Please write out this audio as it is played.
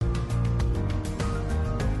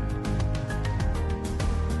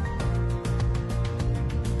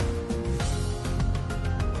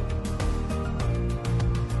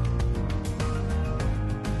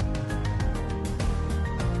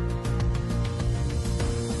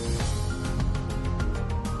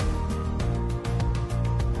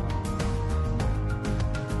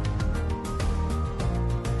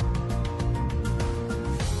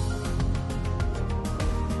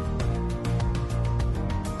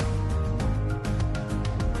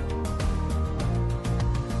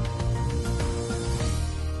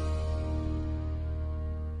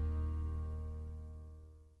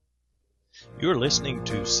You're listening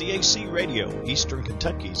to CAC Radio, Eastern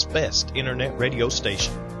Kentucky's best internet radio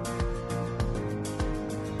station.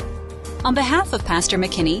 On behalf of Pastor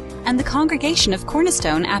McKinney and the congregation of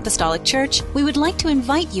Cornerstone Apostolic Church, we would like to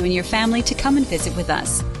invite you and your family to come and visit with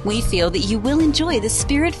us. We feel that you will enjoy the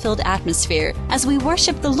Spirit-filled atmosphere as we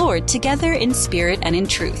worship the Lord together in spirit and in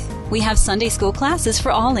truth. We have Sunday school classes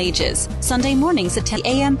for all ages, Sunday mornings at 10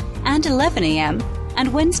 a.m. and 11 a.m.,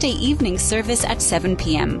 and Wednesday evening service at 7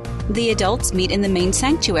 p.m. The adults meet in the main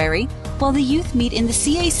sanctuary, while the youth meet in the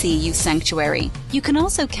CAC Youth Sanctuary. You can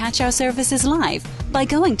also catch our services live by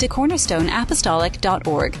going to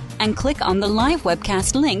cornerstoneapostolic.org and click on the live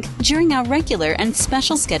webcast link during our regular and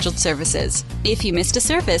special scheduled services. If you missed a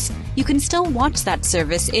service, you can still watch that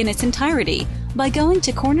service in its entirety by going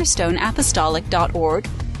to cornerstoneapostolic.org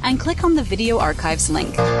and click on the video archives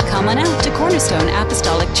link. Come on out to Cornerstone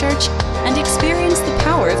Apostolic Church and experience the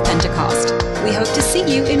power of Pentecost. We hope to see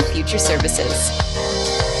you in future services.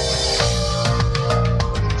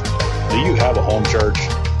 Do you have a home church?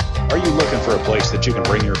 Are you looking for a place that you can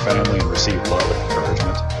bring your family and receive love and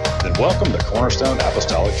encouragement? Then welcome to Cornerstone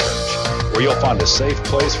Apostolic Church, where you'll find a safe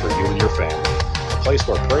place for you and your family. A place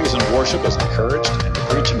where praise and worship is encouraged and the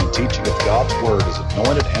preaching and teaching of God's Word is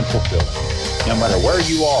anointed and fulfilling. No matter where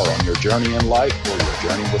you are on your journey in life or your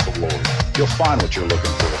journey with the Lord, you'll find what you're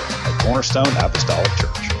looking for at Cornerstone Apostolic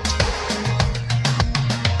Church.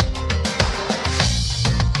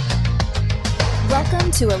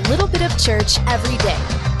 Welcome to a little bit of church every day.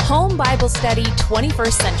 Home Bible Study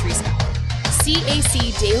 21st Century Style.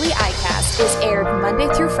 CAC Daily iCast is aired Monday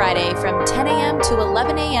through Friday from 10 a.m. to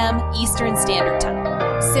 11 a.m. Eastern Standard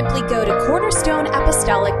Time. Simply go to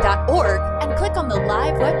cornerstoneapostolic.org and click on the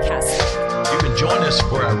live webcast link. You can join us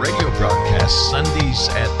for our radio broadcast Sundays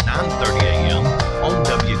at 9:30 a.m. on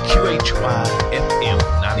WQHY FM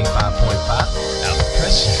 95.5 out of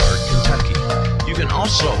Prestonsburg, Kentucky. You can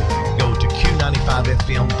also go to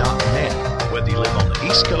Q95FM.net, whether you live on the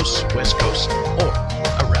East Coast, West Coast, or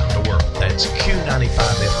around the world. That's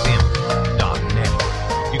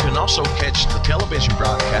Q95FM.net. You can also catch the television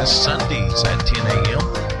broadcast Sundays at 10 a.m.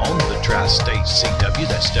 on the Tri-State CW,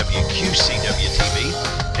 that's WQCW-TV,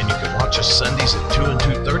 and you can watch us Sundays at 2 and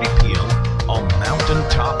 2:30 p.m. on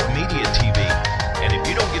Mountaintop Media TV. And if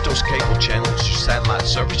you don't get those cable channels, your satellite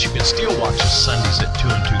service, you can still watch us Sundays at 2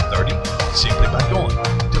 and 2:30 simply by going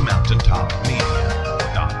to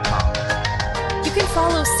mountaintopmedia.com. You can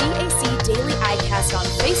follow CAC Daily iCast on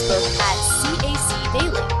Facebook at CAC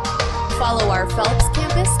Daily. Follow our Phelps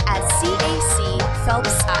campus at CAC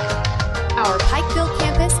Phelps I, our Pikeville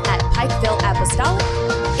campus at Pikeville Apostolic,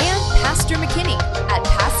 and Pastor McKinney at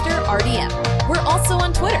Pastor RDM. We're also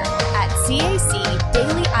on Twitter at CAC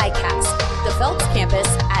Daily iCast, the Phelps campus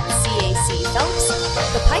at CAC Phelps,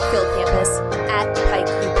 the Pikeville campus at Pike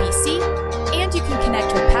UPC, and you can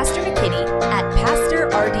connect with Pastor McKinney at Pastor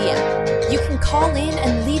RDM. You can call in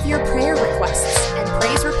and leave your prayer requests and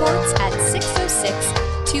praise reports at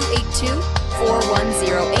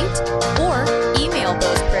 606-282-4108 or email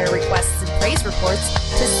those prayer requests and praise reports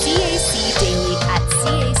to cacdaily at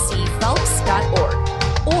cacphelps.org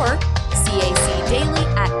or cacdaily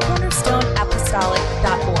at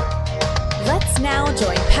cornerstoneapostolic.org. Let's now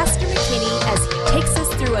join Pastor McKinney as he takes us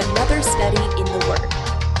through another study in the Word.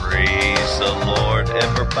 Praise the Lord,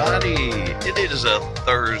 everybody. It is a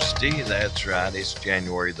Thursday. That's right. It's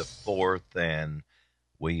January the 4th, and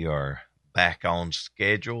we are back on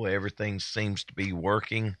schedule. Everything seems to be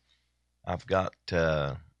working. I've got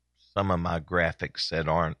some of my graphics that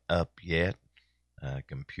aren't up yet.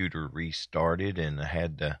 Computer restarted, and I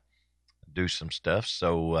had to do some stuff.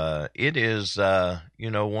 So it is,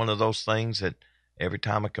 one of those things that every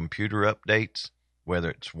time a computer updates, whether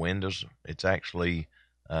it's Windows, it's actually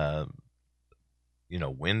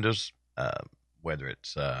Windows, whether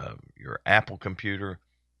it's your Apple computer,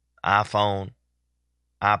 iPhone,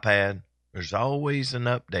 iPad, there's always an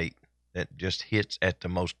update that just hits at the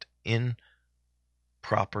most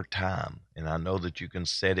improper time. And I know that you can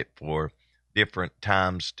set it for different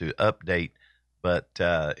times to update, but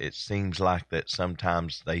it seems like that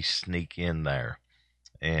sometimes they sneak in there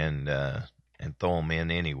and throw them in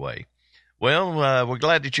anyway. Well, we're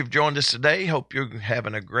glad that you've joined us today. Hope you're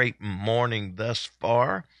having a great morning thus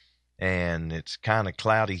far. And it's kind of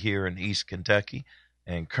cloudy here in East Kentucky.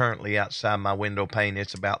 And currently outside my window pane,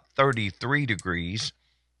 it's about 33 degrees.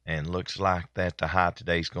 And looks like that the high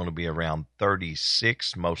today is going to be around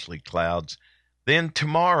 36, mostly clouds. Then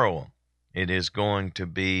tomorrow, it is going to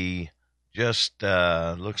be just,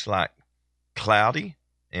 looks like cloudy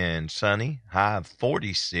and sunny, high of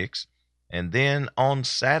 46. And then on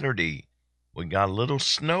Saturday, we got a little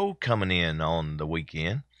snow coming in on the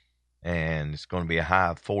weekend. and it's going to be a high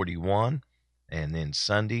of 41. And then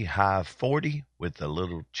Sunday, high of 40 with a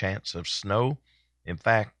little chance of snow. In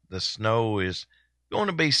fact, the snow is going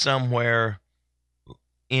to be somewhere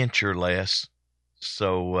inch or less.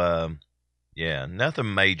 So, yeah,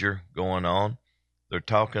 nothing major going on. They're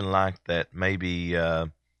talking like that maybe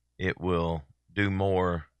it will do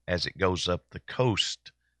more as it goes up the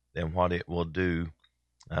coast than what it will do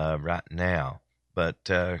right now. But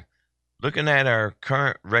looking at our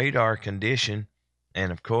current radar condition,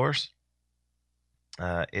 and of course,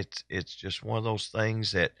 it's just one of those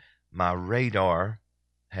things that my radar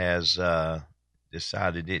has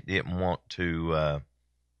decided it didn't want to,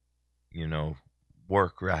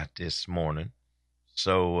 work right this morning.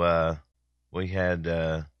 So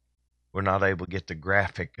we're not able to get the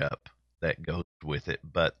graphic up that goes with it.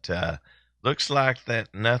 But looks like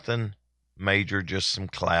that nothing major, just some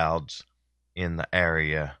clouds in the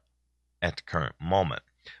area at the current moment.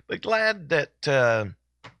 But glad that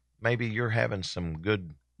maybe you're having some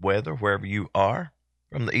good weather wherever you are.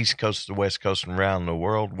 From the East Coast to the West Coast and around the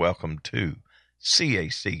world, welcome to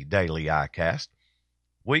CAC Daily iCast.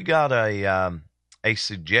 We got a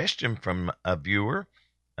suggestion from a viewer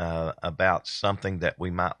about something that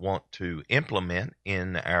we might want to implement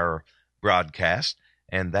in our broadcast,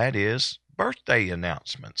 and that is birthday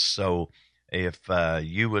announcements. So if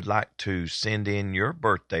you would like to send in your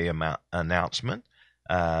birthday announcement,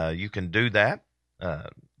 you can do that.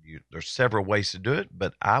 There's several ways to do it,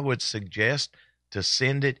 but I would suggest to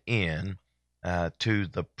send it in to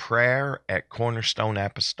the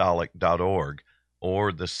prayer@cornerstoneapostolic.org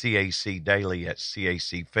or the CAC Daily at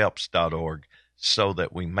cacphelps.org, so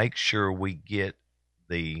that we make sure we get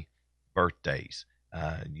the birthdays.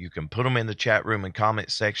 You can put them in the chat room and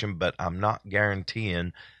comment section, but I'm not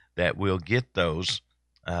guaranteeing that we'll get those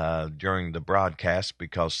during the broadcast,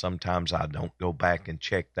 because sometimes I don't go back and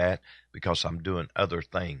check that because I'm doing other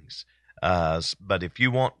things. But if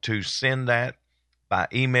you want to send that by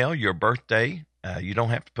email, your birthday, you don't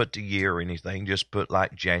have to put the year or anything. Just put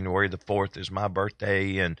like January the 4th is my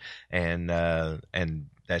birthday, and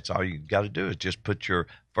that's all you got to do is just put your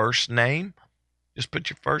first name. Just put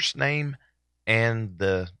your first name and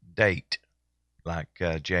the date, like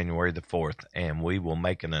January the 4th, and we will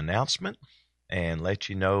make an announcement and let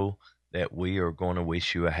you know that we are going to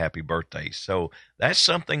wish you a happy birthday. So that's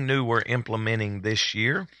something new we're implementing this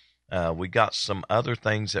year. We got some other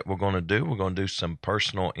things that we're going to do. We're going to do some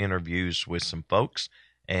personal interviews with some folks,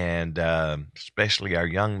 and especially our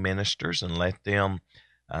young ministers, and let them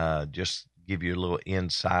just give you a little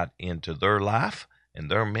insight into their life and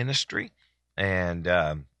their ministry. And,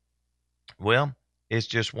 well, it's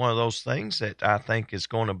just one of those things that I think is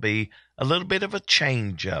going to be a little bit of a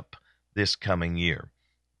change up this coming year,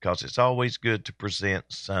 because it's always good to present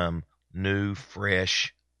some new,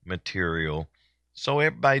 fresh material so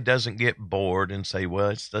everybody doesn't get bored and say, well,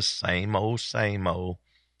 it's the same old, same old.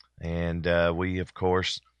 And we, of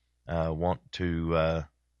course, want to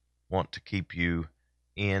keep you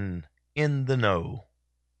in the know,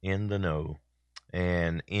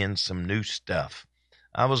 and in some new stuff.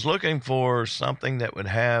 I was looking for something that would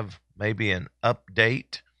have maybe an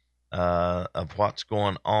update of what's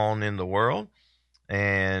going on in the world.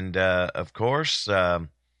 And, of course, the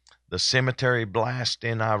cemetery blast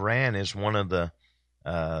in Iran is one of the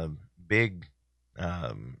big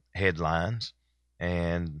headlines.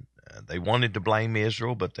 And they wanted to blame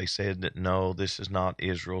Israel, but they said that, no, this is not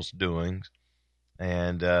Israel's doings.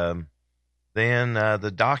 And then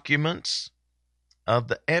the documents of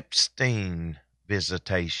the Epstein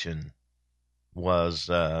visitation was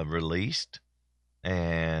released.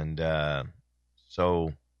 And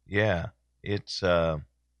so, yeah, it's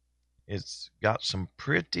got some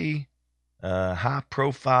pretty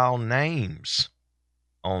high-profile names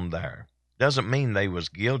on there. Doesn't mean they was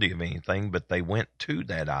guilty of anything, but they went to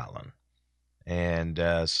that island. And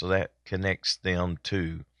so that connects them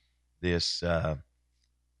to this.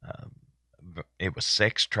 It was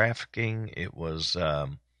sex trafficking. It was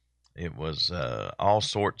all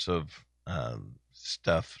sorts of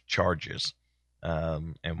stuff, charges.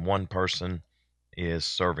 And one person is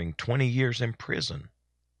serving 20 years in prison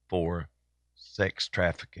for sex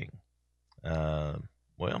trafficking.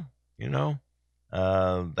 Well,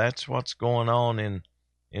 that's what's going on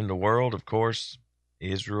in the world. Of course,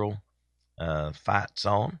 Israel fights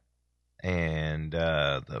on, and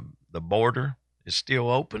the border is still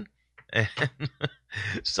open. And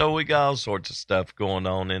so we got all sorts of stuff going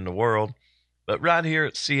on in the world. But right here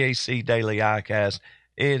at CAC Daily iCast,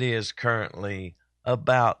 it is currently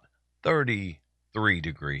about 33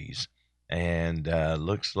 degrees. And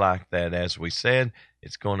looks like that, as we said,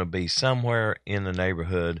 it's going to be somewhere in the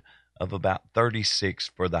neighborhood of about 36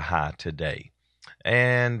 for the high today.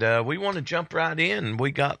 And we want to jump right in.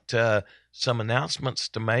 We got some announcements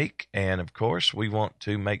to make, and of course we want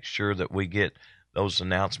to make sure that we get those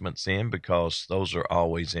announcements in because those are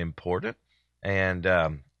always important. And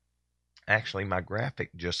actually my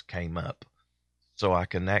graphic just came up, so I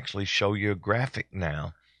can actually show you a graphic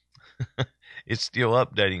now. It's still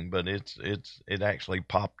updating, but it actually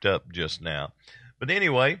popped up just now. But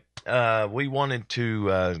anyway, we wanted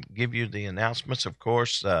to give you the announcements. Of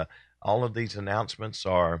course, all of these announcements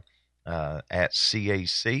are at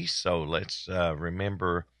CAC, so let's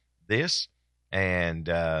remember this. And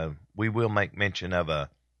we will make mention of a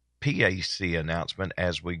PAC announcement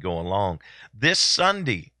as we go along. This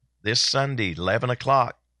Sunday, 11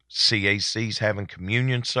 o'clock, CAC's having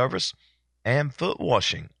communion service and foot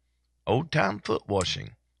washing, old-time foot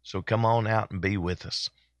washing. So come on out and be with us.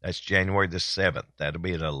 That's January the 7th. That'll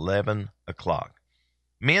be at 11 o'clock.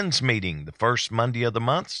 Men's meeting, the first Monday of the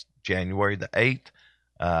month, January the 8th,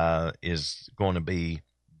 is going to be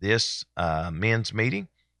this men's meeting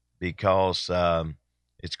because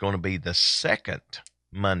it's going to be the second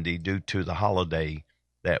Monday due to the holiday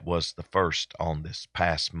that was the first on this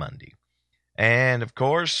past Monday. And, of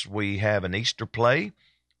course, we have an Easter play.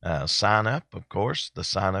 Sign up, of course. The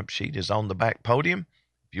sign-up sheet is on the back podium.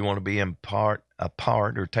 If you want to be a part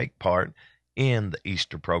or take part in the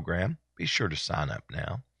Easter program, be sure to sign up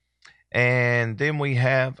now. And then we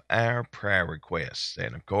have our prayer requests.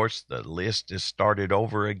 And, of course, the list is started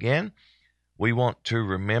over again. We want to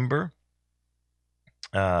remember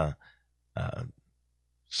I'll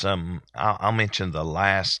mention the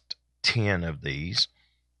last 10 of these.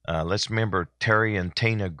 Let's remember Terry and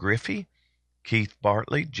Tina Griffey, Keith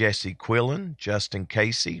Bartley, Jesse Quillen, Justin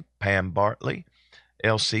Casey, Pam Bartley,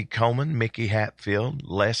 L.C. Coleman, Mickey Hatfield,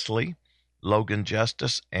 Leslie, Logan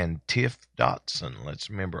Justice, and Tiff Dotson. Let's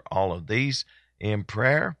remember all of these in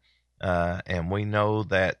prayer. And we know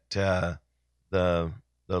that the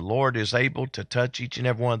Lord is able to touch each and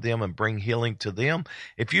every one of them and bring healing to them.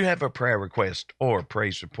 If you have a prayer request or a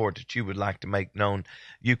praise report that you would like to make known,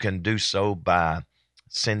 you can do so by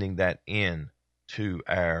sending that in to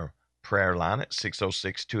our prayer line at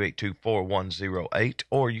 606-282-4108,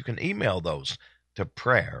 or you can email those to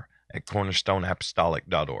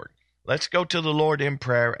prayer@cornerstoneapostolic.org. Let's go to the Lord in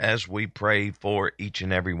prayer as we pray for each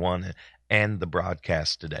and every one and the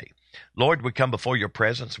broadcast today. Lord, we come before your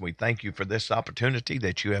presence. We thank you for this opportunity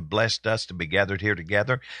that you have blessed us to be gathered here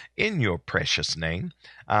together in your precious name.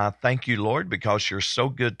 Thank you, Lord, because you're so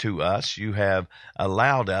good to us. You have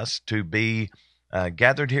allowed us to be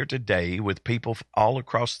gathered here today with people all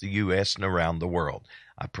across the U.S. and around the world.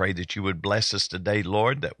 I pray that you would bless us today,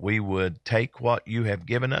 Lord, that we would take what you have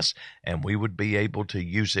given us and we would be able to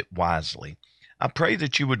use it wisely. I pray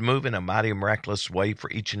that you would move in a mighty and miraculous way for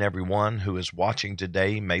each and every one who is watching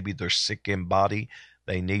today. Maybe they're sick in body.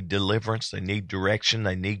 They need deliverance. They need direction.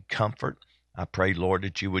 They need comfort. I pray, Lord,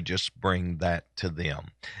 that you would just bring that to them.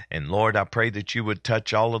 And, Lord, I pray that you would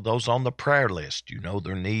touch all of those on the prayer list. You know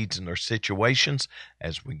their needs and their situations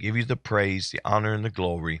as we give you the praise, the honor, and the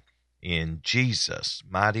glory in Jesus'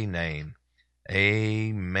 mighty name.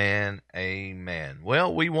 Amen, amen.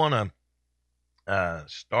 Well, we want to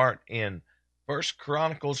start in 1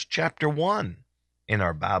 Chronicles chapter 1 in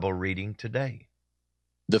our Bible reading today.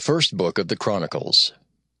 The first book of the Chronicles.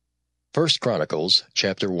 1 Chronicles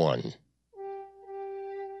chapter 1.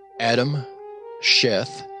 Adam,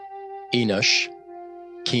 Sheth, Enosh,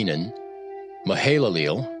 Kenan,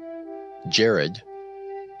 Mahalaleel, Jared,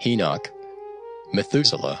 Enoch,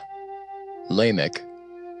 Methuselah, Lamech,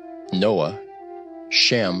 Noah,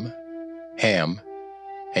 Shem, Ham,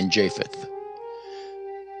 and Japheth.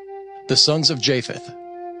 The sons of Japheth,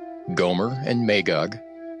 Gomer and Magog,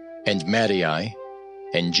 and Madai,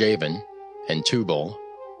 and Javan, and Tubal,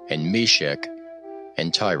 and Meshech,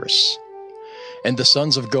 and Tyrus. And the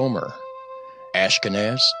sons of Gomer,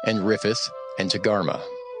 Ashkenaz, and Riphath, and Togarmah.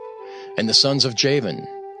 And the sons of Javan,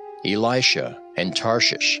 Elisha, and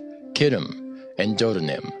Tarshish, Kittim, and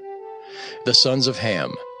Dodanim. The sons of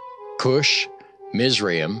Ham, Cush,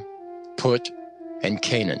 Mizraim, Put, and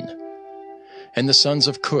Canaan. And the sons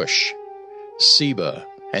of Cush, Seba,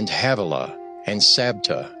 and Havilah, and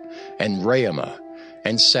Sabta, and Raamah,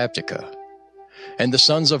 and Sabteka. And the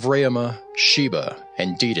sons of Raamah, Sheba,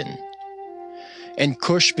 and Dedan. And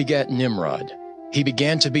Cush begat Nimrod. He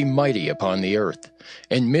began to be mighty upon the earth.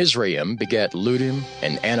 And Mizraim begat Ludim,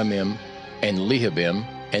 and Anamim, and Lehabim,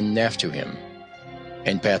 and Naphtuhim.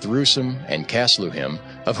 And Pathrusim, and Casluhim,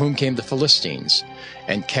 of whom came the Philistines,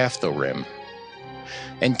 and Caphthorim.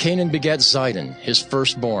 And Canaan begat Zidon, his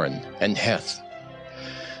firstborn, and Heth.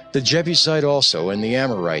 The Jebusite also, and the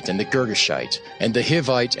Amorite, and the Girgashite, and the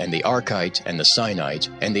Hivite, and the Arkite, and the Sinite,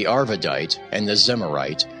 and the Arvadite, and the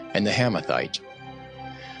Zemarite, and the Hamathite.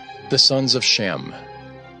 The sons of Shem,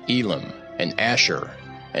 Elam, and Asher,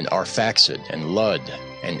 and Arphaxad, and Lud,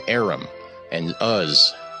 and Aram, and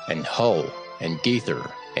Uz, and Hul, and Gether,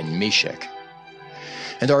 and Meshech.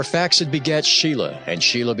 And Arphaxad begat Shelah, and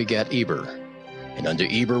Shelah begat Eber. And unto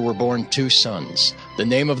Eber were born 2 sons. The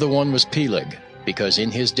name of the one was Peleg, because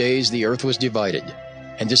in his days the earth was divided,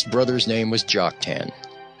 and his brother's name was Joktan.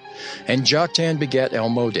 And Joktan begat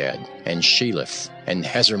Almodad, and Sheleph, and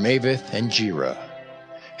Hazarmaveth, and Jerah.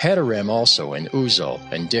 Hadoram also, and Uzal,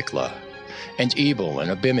 and Diklah, and Ebal,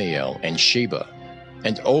 and Abimael, and Sheba,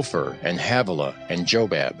 and Ophir, and Havilah, and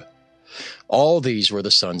Jobab. All these were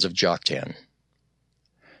the sons of Joktan.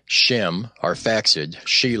 Shem, Arphaxad,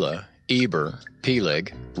 Shelah, Eber,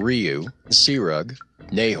 Peleg, Reu, Serug,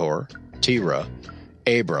 Nahor, Terah,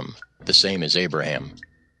 Abram, the same as Abraham.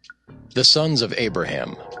 The sons of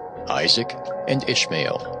Abraham, Isaac, and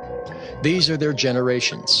Ishmael. These are their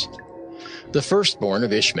generations. The firstborn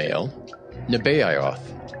of Ishmael, Nebaioth,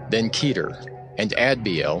 then Kedar, and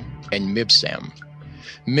Adbeel, and Mibsam,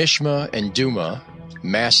 Mishma, and Duma,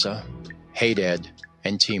 Massa, Hadad,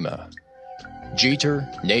 and Tema, Jeter,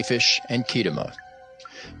 Naphish, and Kedemah.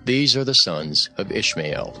 These are the sons of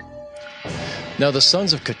Ishmael. Now the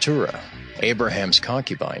sons of Keturah, Abraham's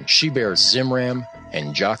concubine, she bare Zimram,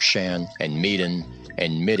 and Jokshan, and Medan,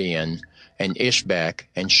 and Midian, and Ishbak,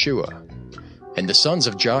 and Shua. And the sons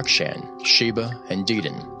of Jokshan, Sheba, and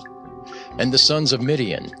Dedan. And the sons of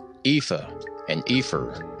Midian, Ephah, and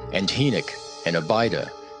Epher, and Henoch, and Abida,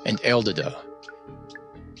 and Eldadah.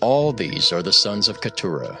 All these are the sons of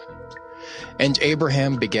Keturah. And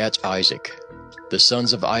Abraham begat Isaac. The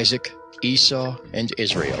sons of Isaac, Esau, and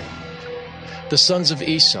Israel. The sons of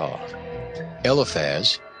Esau,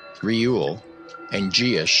 Eliphaz, Reuel, and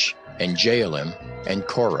Jeush, and Jaalim, and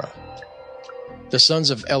Korah. The sons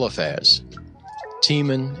of Eliphaz,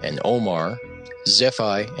 Teman, and Omar,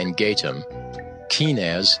 Zephi, and Gatam,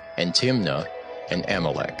 Kenaz, and Timnah, and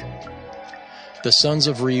Amalek. The sons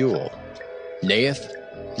of Reuel, Naath,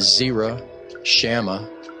 Zerah, Shammah,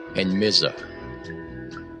 and Mizah.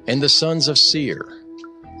 And the sons of Seir,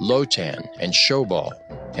 Lotan, and Shobal,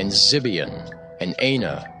 and Zibeon, and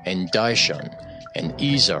Anah, and Dishon, and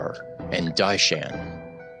Ezar, and Dishan.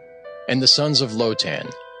 And the sons of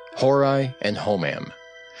Lotan, Hori, and Homam.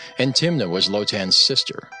 And Timnah was Lotan's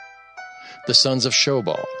sister. The sons of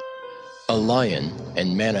Shobal, Elian,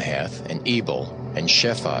 and Manahath, and Ebal, and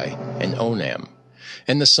Shephi, and Onam.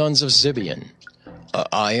 And the sons of Zibeon,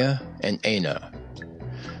 Aiah, and Anah.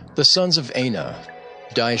 The sons of Anah,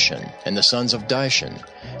 Dishon, and the sons of Dishon,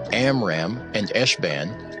 Amram, and Eshban,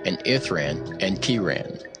 and Ithran, and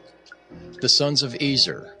Kiran. The sons of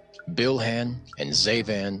Ezer, Bilhan, and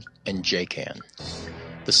Zavan, and Jachan.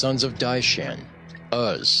 The sons of Dishan,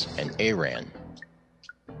 Uz, and Aran.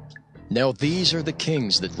 Now these are the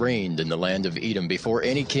kings that reigned in the land of Edom before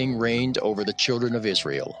any king reigned over the children of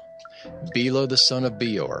Israel. Bela the son of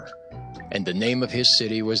Beor, and the name of his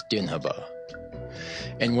city was Dinhabah.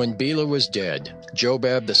 And when Bela was dead,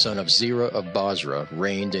 Jobab the son of Zerah of Bozrah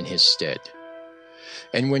reigned in his stead.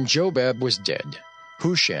 And when Jobab was dead,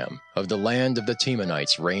 Husham of the land of the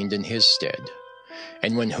Temanites reigned in his stead.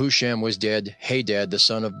 And when Husham was dead, Hadad the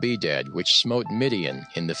son of Bedad, which smote Midian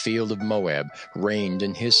in the field of Moab, reigned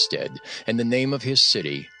in his stead, and the name of his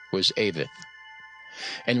city was Avith.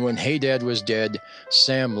 And when Hadad was dead,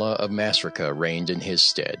 Samlah of Masrekah reigned in his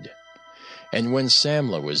stead. And when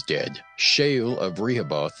Samlah was dead, Shaul of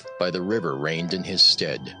Rehoboth by the river reigned in his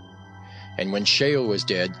stead. And when Shaul was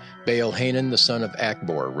dead, Baal-Hanan the son of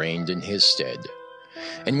Achbor reigned in his stead.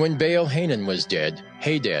 And when Baal-Hanan was dead,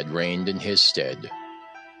 Hadad reigned in his stead.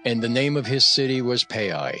 And the name of his city was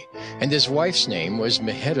Pai, and his wife's name was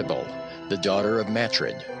Mehetabel, the daughter of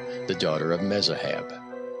Matred, the daughter of Mezahab.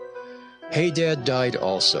 Hadad died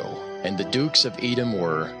also, and the dukes of Edom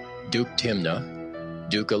were Duke Timnah,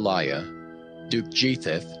 Duke Eliah, Duke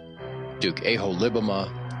Jetheth, Duke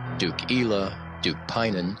Aholibamah, Duke Elah, Duke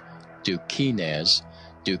Pinan, Duke Kenaz,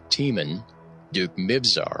 Duke Teman, Duke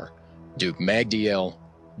Mibzar, Duke Magdiel,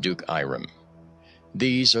 Duke Iram.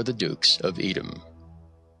 These are the dukes of Edom.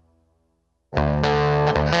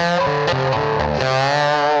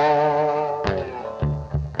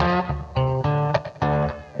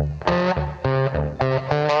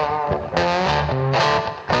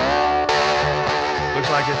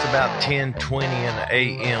 It's about 10:20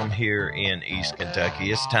 a.m. here in East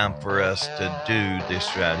Kentucky. It's time for us to do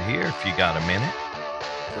this right here, if you got a minute.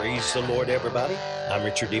 Praise the Lord, everybody. I'm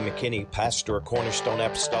Richard D. McKinney, pastor of Cornerstone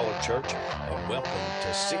Apostolic Church, and welcome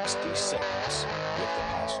to 60 Seconds with the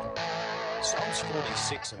Pastor. Psalms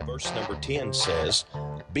 46 and verse number 10 says,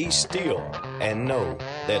 "Be still and know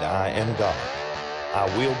that I am God. I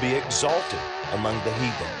will be exalted among the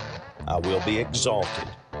heathen. I will be exalted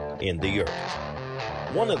in the earth."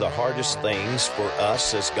 One of the hardest things for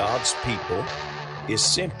us as God's people is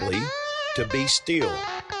simply to be still.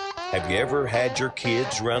 Have you ever had your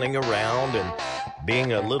kids running around and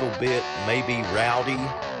being a little bit maybe rowdy,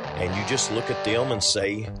 and you just look at them and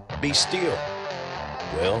say, "Be still"?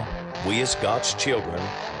 Well, we as God's children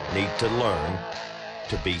need to learn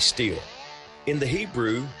to be still. In the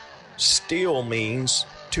Hebrew, still means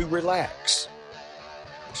to relax.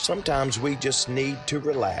 Sometimes we just need to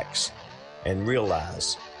relax and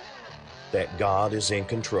realize that God is in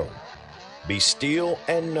control. Be still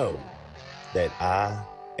and know that I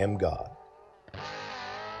am God.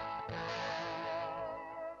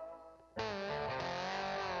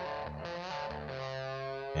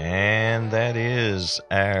 And that is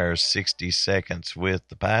our 60 Seconds with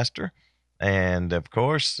the Pastor. And of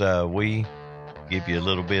course, we give you a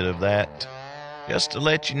little bit of that just to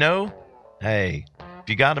let you know, hey, if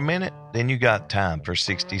you got a minute, then you got time for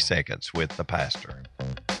 60 Seconds with the Pastor.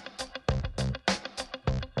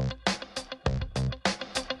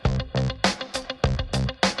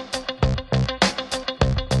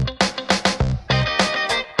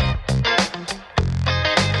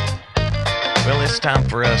 Well, it's time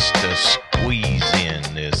for us to squeeze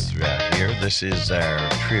in this right here. This is our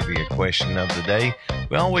trivia question of the day.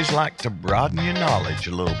 We always like to broaden your knowledge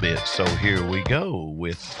a little bit, so here we go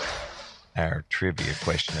with our trivia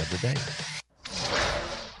question of the day.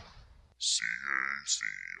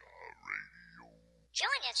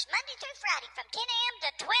 Join us Monday through Friday from 10 a.m. to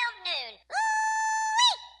 12 noon.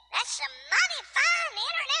 Woo-wee! That's some mighty fine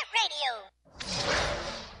internet radio.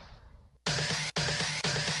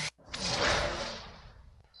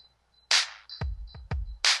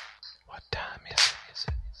 What time is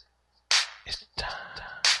it? It's time.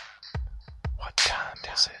 What time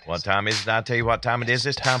is it? What time is it? I'll tell you what time it is.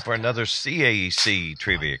 It's time for another CAC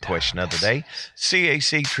Trivia Question of the Day.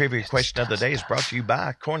 CAC Trivia Question of the Day is brought to you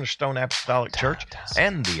by Cornerstone Apostolic Church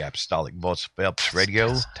and the Apostolic Voice of Phelps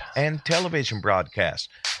radio and television broadcast.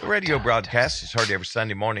 The radio broadcast is heard every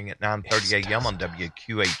Sunday morning at 9:30 a.m. on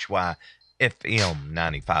WQHY FM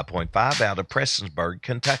 95.5 out of Prestonsburg,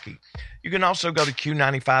 Kentucky. You can also go to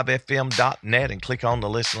Q95FM.net and click on the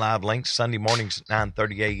Listen Live link Sunday mornings at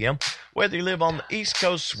 9:30 a.m., whether you live on the East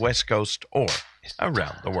Coast, West Coast, or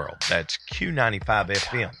around the world. That's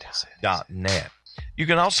Q95FM.net. You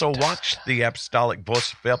can also watch the Apostolic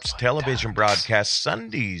Voice of Phelps television broadcast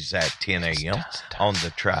Sundays at 10 a.m. on the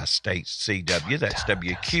Tri-State CW. That's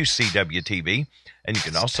WQCW-TV. And you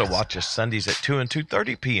can also watch us Sundays at 2 and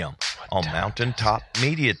 2:30 p.m. on Mountaintop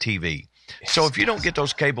Media TV. So if you don't get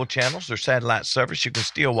those cable channels or satellite service, you can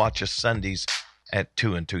still watch us Sundays at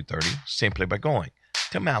 2 and 2:30 simply by going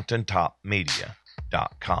to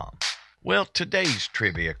mountaintopmedia.com. Well, today's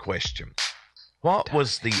trivia question. What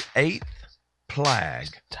was the 8th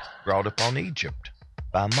plague brought upon Egypt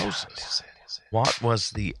by Moses? What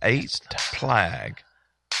was the 8th plague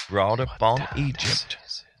brought upon Egypt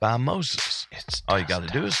by Moses? All you got to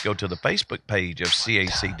do is go to the Facebook page of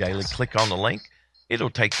CAC Daily, click on the link. It'll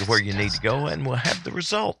take you where you need to go, and we'll have the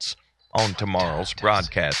results on tomorrow's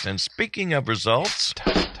broadcast. And speaking of results,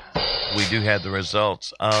 we do have the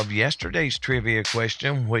results of yesterday's trivia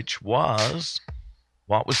question, which was,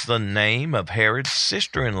 what was the name of Herod's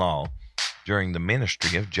sister-in-law during the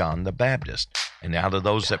ministry of John the Baptist? And out of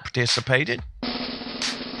those that participated,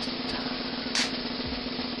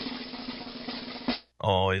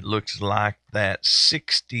 it looks like that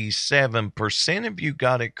 67% of you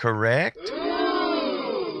got it correct.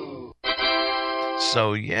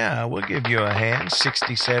 So, yeah, we'll give you a hand.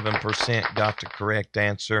 67% got the correct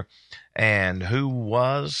answer. And who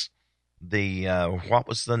was what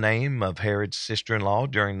was the name of Herod's sister-in-law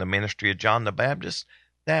during the ministry of John the Baptist?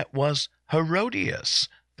 That was Herodias,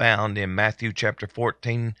 found in Matthew chapter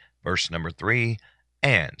 14, verse number 3.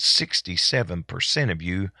 And 67% of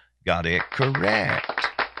you got it correct.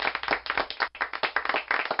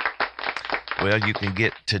 Well, you can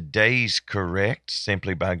get today's correct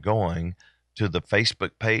simply by going to the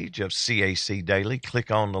Facebook page of CAC Daily.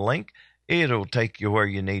 Click on the link. It'll take you where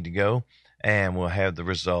you need to go, and we'll have the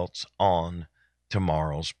results on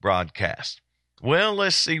tomorrow's broadcast. Well,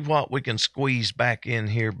 let's see what we can squeeze back in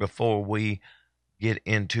here before we get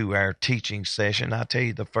into our teaching session. I tell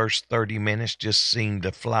you, the first 30 minutes just seemed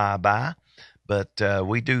to fly by, but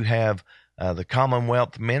we do have the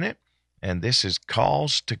Commonwealth Minute, And this is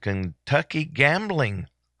Calls to Kentucky Gambling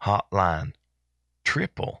Hotline.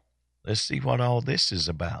 Triple. Let's see what all this is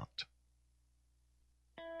about.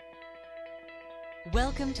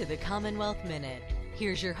 Welcome to the Commonwealth Minute.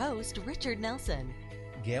 Here's your host, Richard Nelson.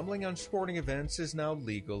 Gambling on sporting events is now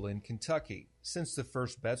legal in Kentucky. Since the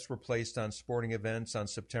first bets were placed on sporting events on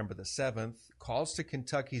September the 7th, calls to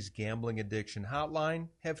Kentucky's gambling addiction hotline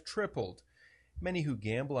have tripled. Many who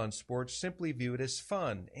gamble on sports simply view it as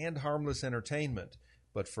fun and harmless entertainment.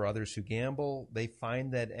 But for others who gamble, they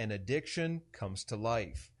find that an addiction comes to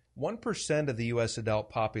life. 1% of the U.S. adult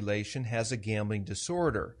population has a gambling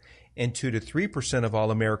disorder, and 2 to 3% of all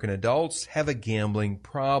American adults have a gambling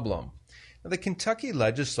problem. Now, the Kentucky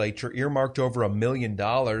legislature earmarked over $1 million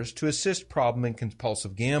to assist problem and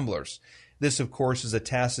compulsive gamblers. This, of course, is a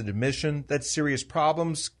tacit admission that serious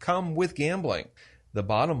problems come with gambling. The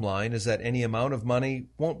bottom line is that any amount of money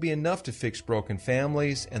won't be enough to fix broken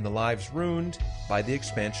families and the lives ruined by the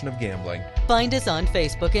expansion of gambling. Find us on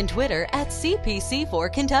Facebook and Twitter at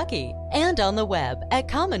CPC4 Kentucky and on the web at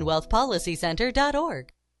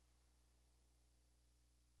CommonwealthPolicyCenter.org.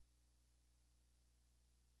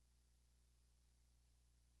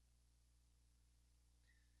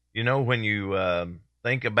 You know, when you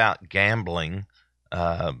think about gambling,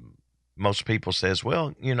 most people says,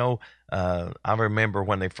 well, I remember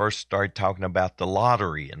when they first started talking about the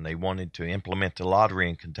lottery and they wanted to implement the lottery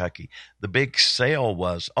in Kentucky. The big sale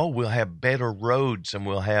was, we'll have better roads and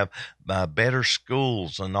we'll have better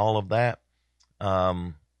schools and all of that.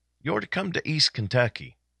 You ought to come to East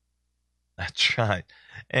Kentucky. That's right.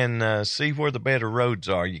 And see where the better roads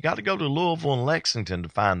are. You got to go to Louisville and Lexington to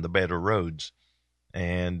find the better roads.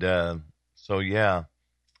 And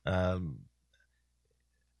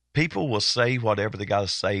people will say whatever they got to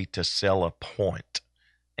say to sell a point.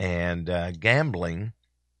 And gambling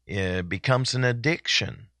becomes an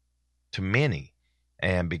addiction to many.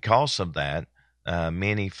 And because of that,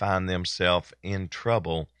 many find themselves in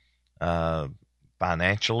trouble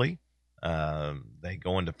financially. They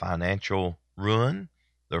go into financial ruin.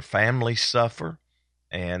 Their families suffer.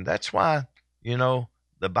 And that's why,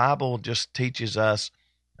 the Bible just teaches us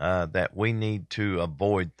that we need to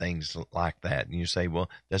avoid things like that. And you say,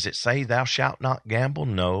 well, does it say thou shalt not gamble?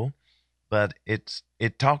 No, but it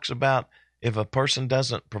talks about if a person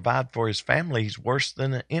doesn't provide for his family, he's worse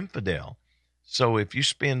than an infidel. So if you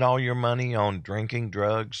spend all your money on drinking,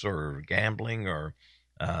 drugs, or gambling, or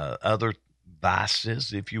other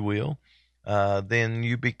vices, if you will, then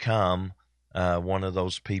you become one of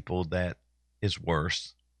those people that is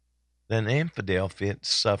worse than an infidel. If it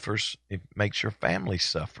suffers, it makes your family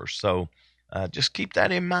suffer. So just keep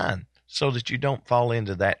that in mind so that you don't fall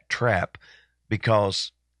into that trap,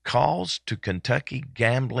 because calls to Kentucky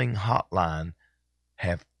Gambling Hotline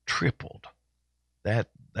have tripled.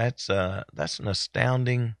 That's an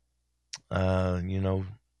astounding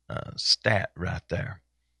stat right there.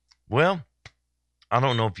 Well, I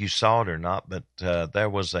don't know if you saw it or not, but there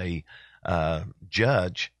was a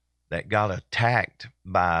judge that got attacked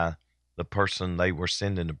by the person they were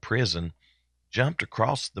sending to prison, jumped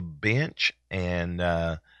across the bench and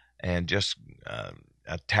just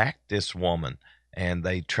attacked this woman. And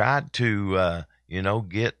they tried to,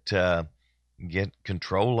 get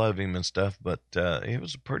control of him and stuff, but it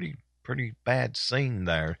was a pretty bad scene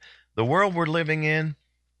there. The world we're living in,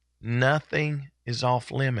 nothing is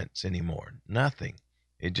off limits anymore. Nothing.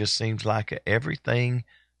 It just seems like everything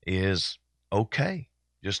is okay.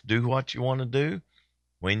 Just do what you want to do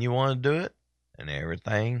when you want to do it, and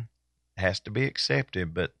everything has to be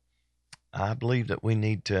accepted. But I believe that we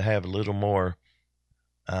need to have a little more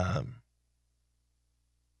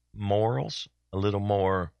morals, a little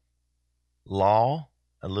more law,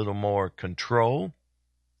 a little more control,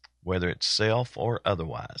 whether it's self or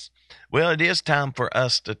otherwise. Well, it is time for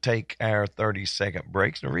us to take our 30-second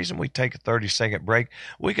breaks. And the reason we take a 30-second break,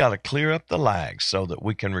 we got to clear up the lag so that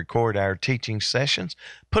we can record our teaching sessions,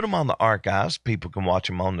 put them on the archives. People can watch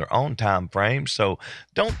them on their own time frame. So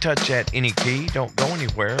don't touch that any key. Don't go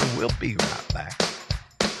anywhere. We'll be right back.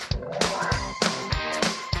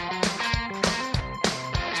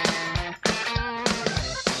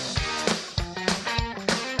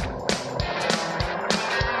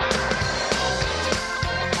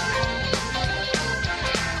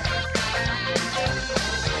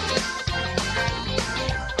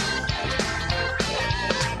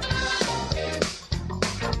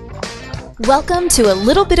 Welcome to A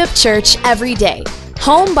Little Bit of Church Every Day,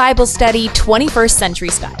 Home Bible Study 21st Century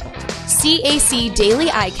Style. CAC Daily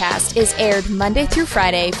iCast is aired Monday through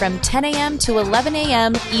Friday from 10 a.m. to 11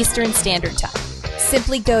 a.m. Eastern Standard Time.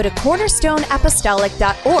 Simply go to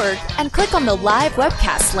cornerstoneapostolic.org and click on the live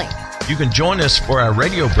webcast link. You can join us for our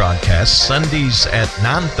radio broadcast Sundays at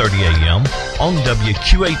 9:30 a.m. on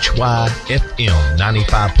WQHY FM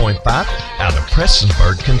 95.5 out of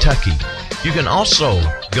Prestonsburg, Kentucky. You can also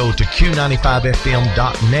go to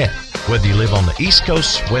Q95FM.net, whether you live on the East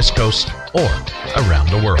Coast, West Coast, or around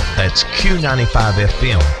the world. That's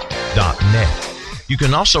Q95FM.net. You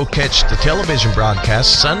can also catch the television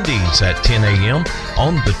broadcast Sundays at 10 a.m.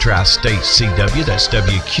 on the Tri-State CW, that's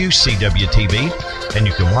WQCW-TV, and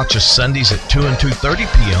you can watch us Sundays at 2 and 2:30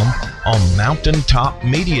 p.m. on Mountaintop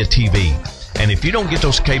Media TV. And if you don't get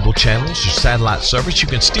those cable channels or satellite service, you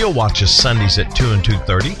can still watch us Sundays at 2 and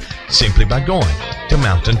 2:30 simply by going to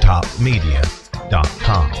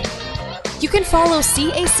mountaintopmedia.com. You can follow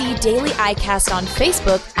CAC Daily iCast on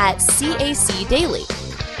Facebook at CAC Daily.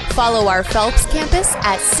 Follow our Phelps campus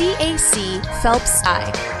at CAC Phelps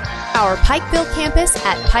I, our Pikeville campus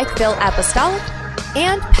at Pikeville Apostolic,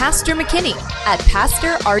 and Pastor McKinney at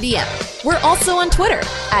Pastor RDM. We're also on Twitter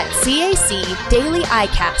at CAC Daily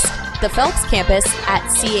iCast, the Phelps campus at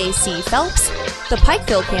CAC Phelps, the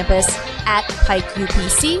Pikeville campus at Pike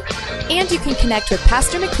UPC, and you can connect with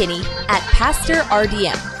Pastor McKinney at Pastor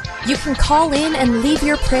RDM. You can call in and leave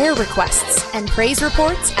your prayer requests and praise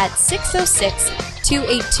reports at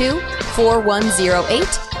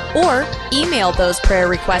 606-282-4108 or email those prayer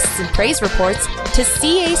requests and praise reports to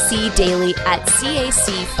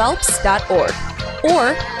cacdaily@cacphelps.org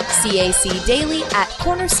or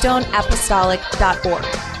cacdaily@cornerstoneapostolic.org.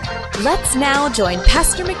 Let's now join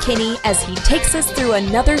Pastor McKinney as he takes us through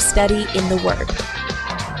another study in the Word.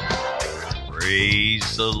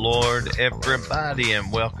 Praise the Lord, everybody, and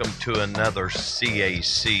welcome to another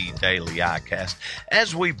CAC Daily iCast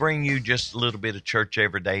as we bring you just a little bit of church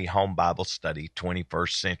everyday home Bible study,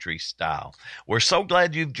 21st century style. We're so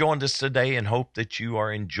glad you've joined us today and hope that you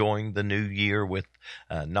are enjoying the new year with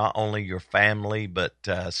not only your family, but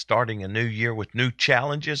starting a new year with new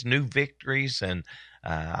challenges, new victories, and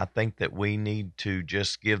I think that we need to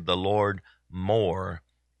just give the Lord more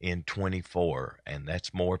in 24, and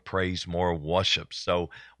that's more praise, more worship. So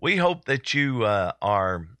we hope that you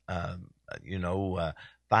are,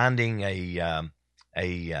 finding a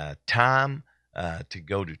time to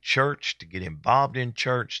go to church, to get involved in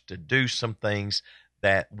church, to do some things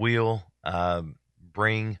that will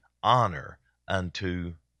bring honor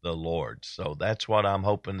unto the Lord. So that's what I'm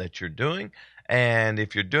hoping that you're doing. And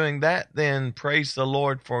if you're doing that, then praise the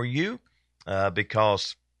Lord for you,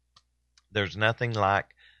 because there's nothing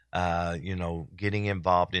like getting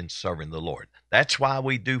involved in serving the Lord. That's why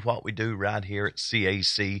we do what we do right here at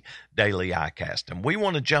CAC Daily iCast. And we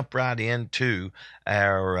want to jump right into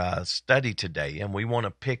our study today, and we want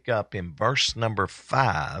to pick up in verse number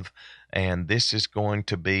 5, and this is going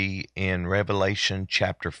to be in Revelation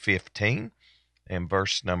chapter 15 and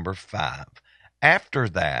verse number 5. After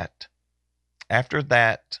that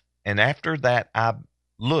I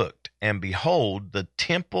looked, and behold, the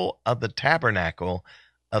temple of the tabernacle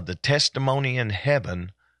of the testimony in heaven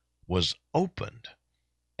was opened.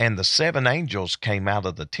 And the 7 angels came out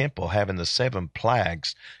of the temple, having the 7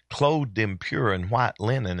 plagues, clothed in pure and white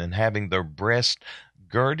linen, and having their breasts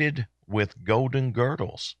girded with golden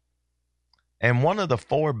girdles. And one of the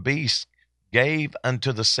 4 beasts gave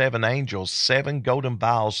unto the 7 angels 7 golden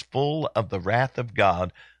vials full of the wrath of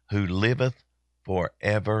God, who liveth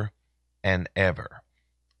forever and ever.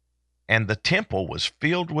 And the temple was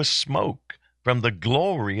filled with smoke from the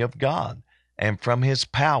glory of God and from his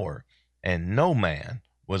power, and no man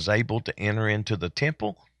was able to enter into the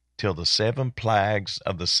temple till the 7 plagues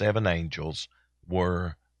of the 7 angels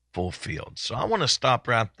were fulfilled. So I want to stop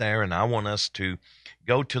right there, and I want us to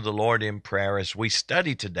go to the Lord in prayer as we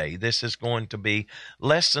study today. This is going to be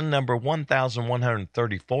lesson number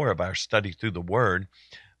 1134 of our study through the Word,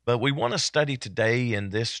 but we want to study today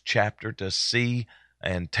in this chapter to see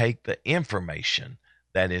and take the information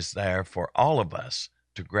that is there for all of us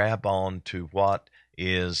to grab on to what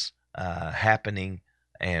is happening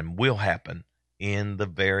and will happen in the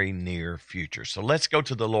very near future. So let's go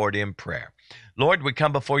to the Lord in prayer. Lord, we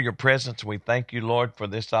come before your presence. We thank you, Lord, for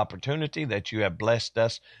this opportunity that you have blessed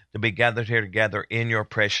us to be gathered here together in your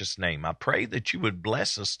precious name. I pray that you would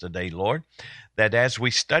bless us today, Lord, that as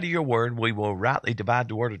we study your word, we will rightly divide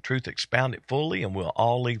the word of truth, expound it fully, and we'll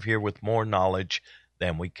all leave here with more knowledge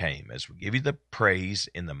than we came. As we give you the praise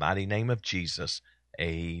in the mighty name of Jesus,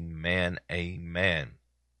 amen, amen.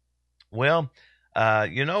 Well,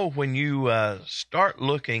 when you start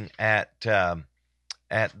looking at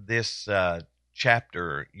this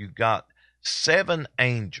chapter, you got 7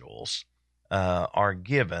 angels are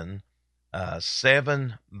given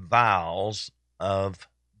 7 vials of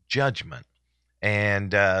judgment,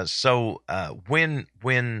 and so when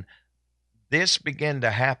this began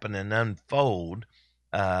to happen and unfold,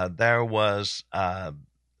 there was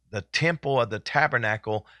the temple of the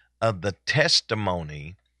tabernacle of the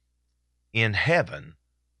testimony in heaven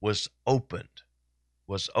was opened.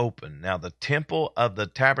 Now, the temple of the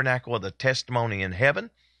tabernacle of the testimony in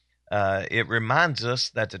heaven, it reminds us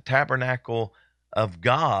that the tabernacle of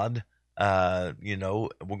God, we're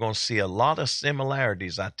going to see a lot of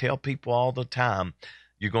similarities. I tell people all the time,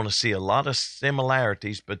 you're going to see a lot of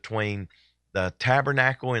similarities between the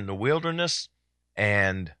tabernacle in the wilderness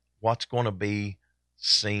and what's going to be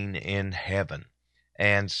seen in heaven.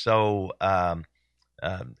 And so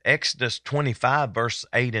Exodus 25, verse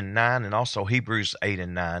 8 and 9, and also Hebrews 8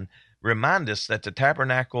 and 9, remind us that the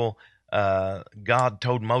tabernacle God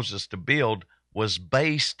told Moses to build was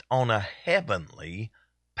based on a heavenly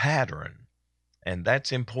pattern. And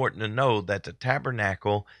that's important to know, that the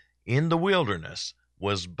tabernacle in the wilderness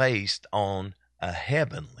was based on a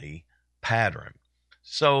heavenly pattern.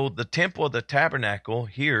 So the temple of the tabernacle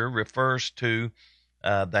here refers to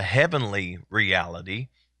the heavenly reality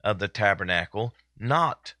of the tabernacle,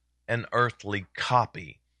 not an earthly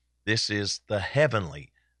copy. This is the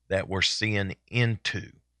heavenly that we're seeing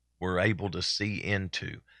into. We're able to see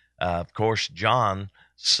into. Of course, John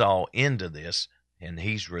saw into this, and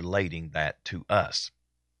he's relating that to us.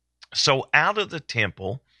 So out of the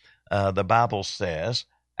temple, the Bible says,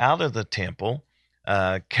 out of the temple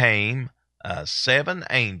came 7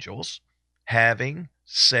 angels having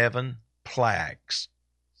 7 plagues.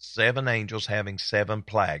 7 angels having 7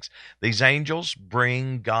 plagues. These angels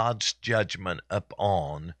bring God's judgment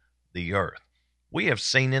upon the earth. We have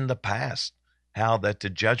seen in the past how that the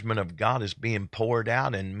judgment of God is being poured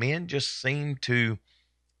out, and men just seem to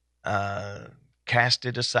cast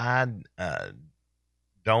it aside,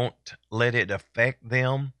 don't let it affect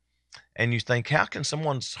them. And you think, how can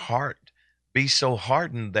someone's heart be so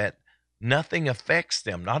hardened that nothing affects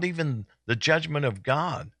them, not even the judgment of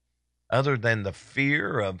God, other than the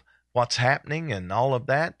fear of what's happening and all of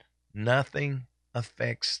that? Nothing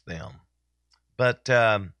affects them. But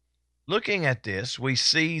looking at this, we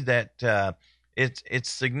see that it's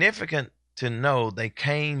significant to know they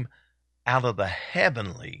came out of the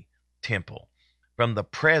heavenly temple, from the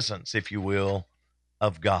presence, if you will,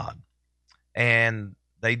 of God. And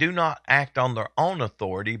they do not act on their own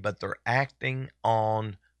authority, but they're acting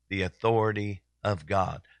on the authority of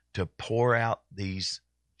God to pour out these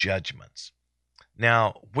judgments.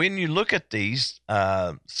 Now, when you look at these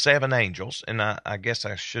 7 angels, and I guess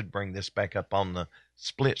I should bring this back up on the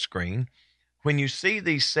split screen. When you see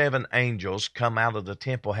these 7 angels come out of the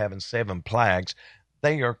temple having 7 plagues,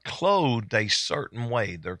 they are clothed a certain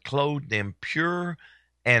way. They're clothed in pure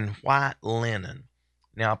and white linen.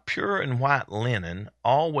 Now, pure and white linen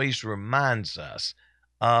always reminds us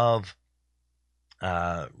of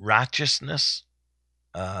righteousness,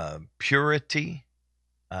 purity.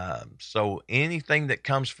 So anything that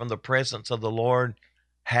comes from the presence of the Lord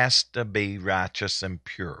has to be righteous and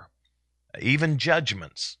pure. Even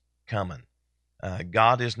judgments coming.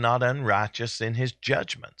 God is not unrighteous in his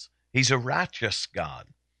judgments. He's a righteous God.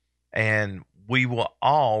 And we will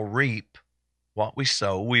all reap what we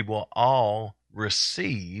sow. We will all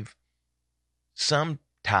receive some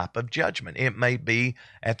type of judgment. It may be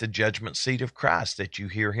at the judgment seat of Christ that you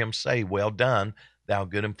hear him say, "Well done, thou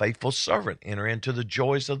good and faithful servant, enter into the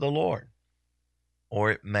joys of the Lord." Or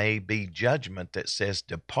it may be judgment that says,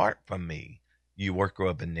 "Depart from me, you worker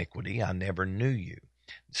of iniquity, I never knew you."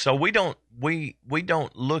 So we don't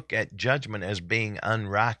look at judgment as being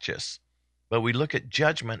unrighteous, but we look at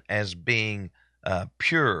judgment as being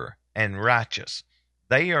pure and righteous.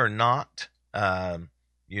 They are not,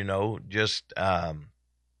 just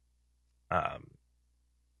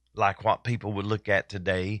like what people would look at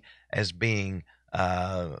today as being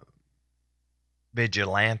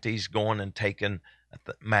vigilantes going and taking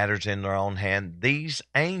matters in their own hand. These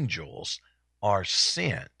angels are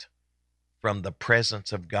sent from the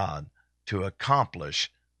presence of God to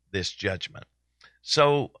accomplish this judgment.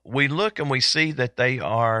 So we look and we see that they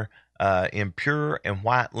are in pure and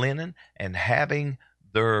white linen and having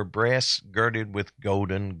their breasts girded with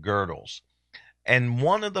golden girdles. And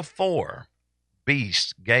one of the 4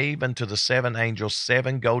 beasts gave unto the 7 angels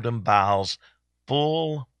 7 golden vials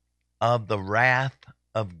full of the wrath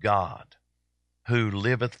of God, who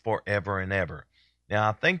liveth forever and ever. Now,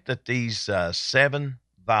 I think that these 7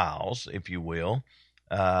 vials, if you will,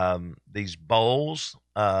 these bowls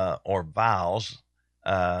or vials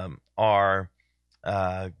are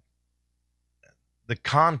the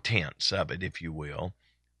contents of it, if you will,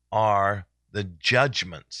 are the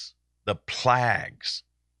judgments, the plagues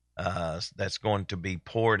that's going to be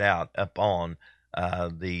poured out upon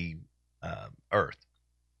the earth.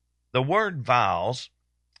 The word vials,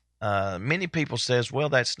 many people says, well,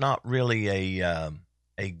 that's not really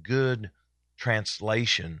a good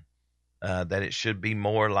translation, that it should be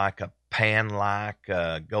more like a pan-like,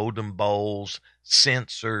 golden bowls,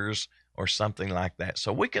 censers, or something like that.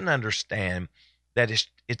 So we can understand that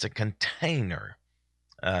it's a container,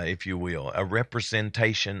 if you will, a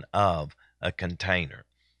representation of a container.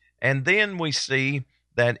 And then we see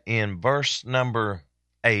that in verse number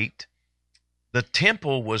 8, the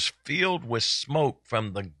temple was filled with smoke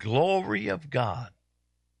from the glory of God,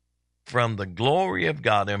 from the glory of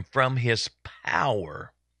God and from his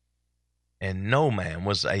power, and no man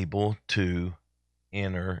was able to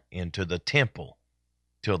enter into the temple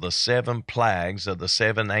till the 7 plagues of the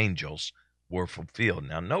 7 angels were fulfilled.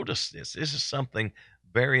 Now notice this. This is something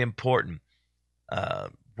very important.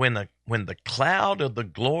 When the cloud of the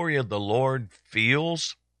glory of the Lord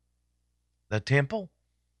fills the temple,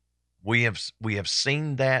 we have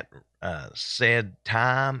seen that said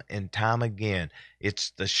time and time again. It's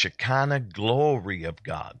the Shekinah glory of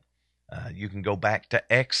God. You can go back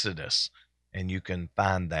to Exodus and you can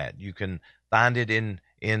find that. You can find it in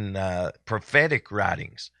prophetic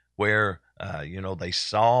writings where they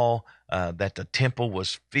saw that the temple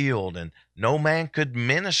was filled and no man could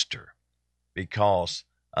minister because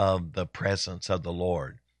of the presence of the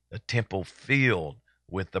Lord. The temple filled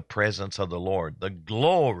with the presence of the Lord. The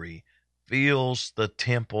glory fills the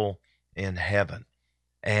temple in heaven.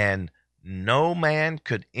 And no man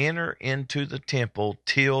could enter into the temple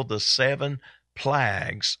till the 7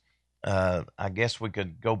 plagues. I guess we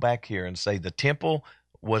could go back here and say the temple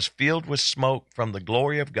was filled with smoke from the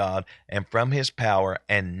glory of God and from his power,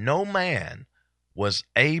 and no man was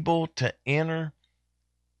able to enter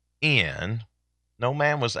in. No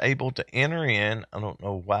man was able to enter in. I don't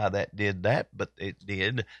know why that did that, but it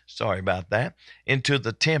did. Sorry about that. Into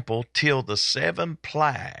the temple till the 7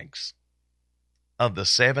 plagues of the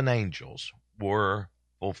 7 angels were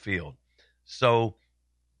fulfilled. So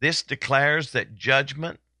this declares that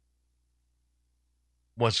judgment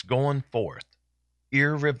was going forth,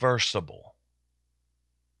 irreversible.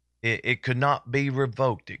 It could not be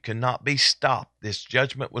revoked. It could not be stopped. This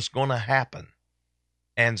judgment was going to happen.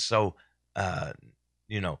 And so,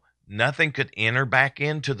 nothing could enter back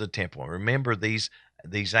into the temple. Remember, these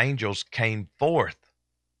angels came forth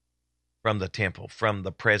from the temple, from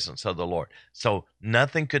the presence of the Lord. So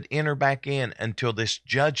nothing could enter back in until this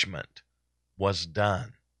judgment was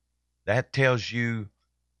done. That tells you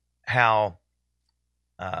how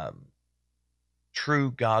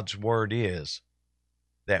true God's word is,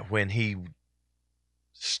 that when he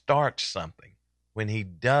starts something, when he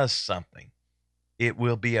does something, it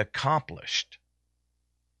will be accomplished.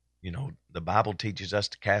 The Bible teaches us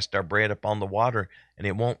to cast our bread upon the water and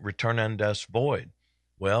it won't return unto us void.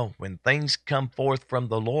 Well, when things come forth from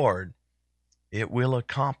the Lord, it will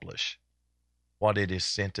accomplish what it is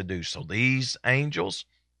sent to do. So these angels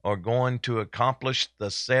are going to accomplish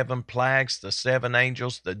the 7 plagues, the 7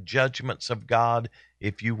 angels, the judgments of God,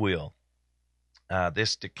 if you will.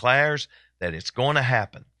 This declares that it's going to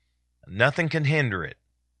happen. Nothing can hinder it.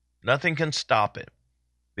 Nothing can stop it,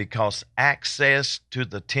 because access to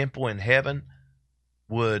the temple in heaven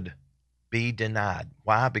would be denied.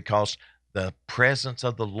 Why? Because the presence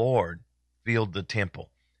of the Lord filled the temple.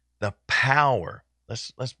 The power.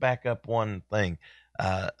 Let's back up one thing.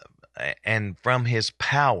 And from his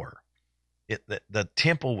power, the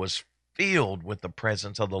temple was filled with the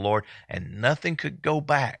presence of the Lord, and nothing could go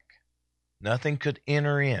back. Nothing could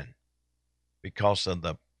enter in because of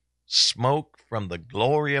the smoke from the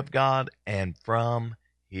glory of God and from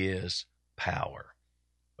his power.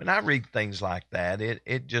 When I read things like that,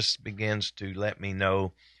 it just begins to let me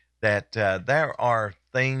know that there are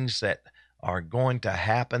things that are going to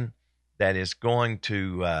happen that is going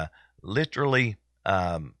to literally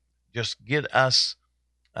just get us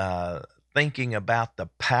thinking about the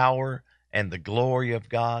power and the glory of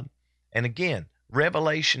God. And again,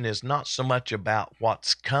 Revelation is not so much about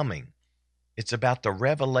what's coming. It's about the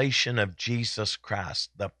revelation of Jesus Christ,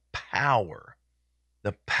 the power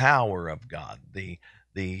of God, the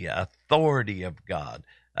authority of God.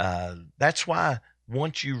 That's why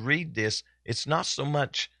once you read this, it's not so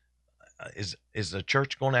much is the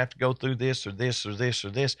church going to have to go through this or this or this or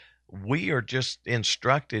this. We are just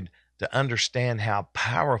instructed to understand how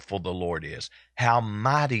powerful the Lord is, how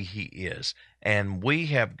mighty he is. And we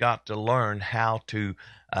have got to learn how to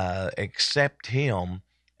accept him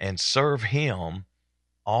and serve him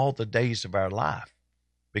all the days of our life,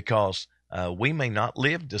 because we may not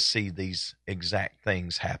live to see these exact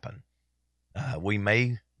things happen. We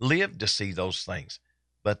may live to see those things,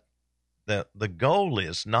 but the goal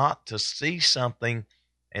is not to see something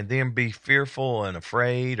and then be fearful and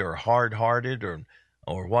afraid or hard-hearted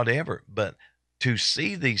or whatever, but to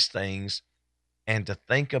see these things and to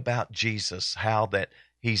think about Jesus, how that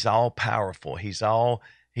he's all powerful. He's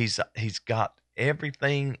got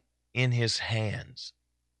everything in his hands.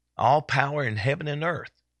 All power in heaven and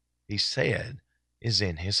earth, he said, is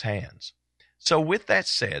in his hands. So with that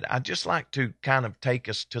said, I'd just like to kind of take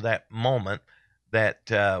us to that moment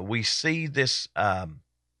that we see this,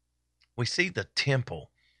 we see the temple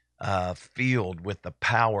filled with the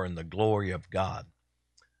power and the glory of God.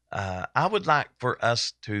 I would like for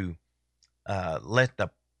us to let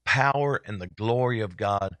the power and the glory of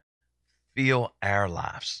God fill our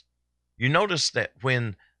lives. You notice that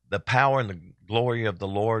when the power and the glory of the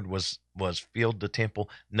Lord was filled the temple,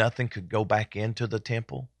 nothing could go back into the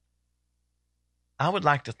temple. I would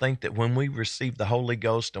like to think that when we receive the Holy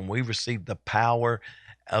Ghost and we receive the power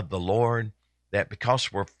of the Lord, that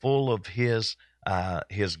because we're full of His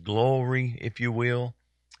glory, if you will,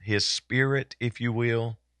 His Spirit, if you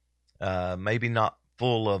will, maybe not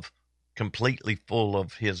completely full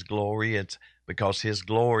of His glory. It's because His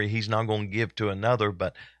glory He's not going to give to another,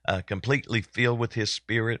 but completely filled with His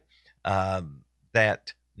Spirit,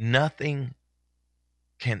 that nothing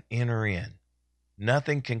can enter in.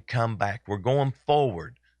 Nothing can come back. We're going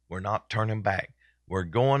forward. We're not turning back. We're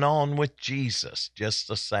going on with Jesus just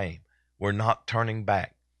the same. We're not turning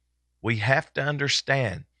back. We have to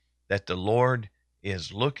understand that the Lord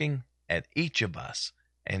is looking at each of us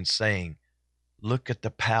and saying, look at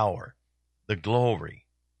the power, the glory,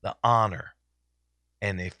 the honor.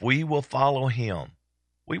 And if we will follow Him,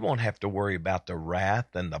 we won't have to worry about the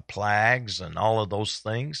wrath and the plagues and all of those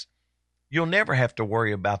things. You'll never have to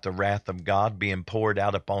worry about the wrath of God being poured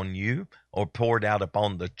out upon you or poured out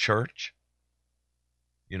upon the church.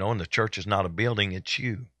 You know, and the church is not a building, it's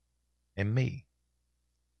you and me.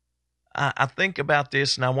 I think about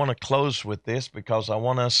this, and I want to close with this because I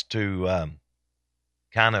want us to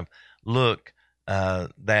kind of look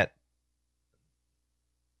that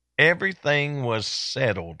everything was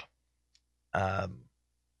settled.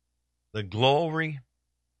 The glory,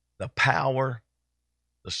 the power,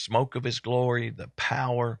 the smoke of His glory, the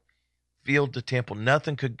power filled the temple.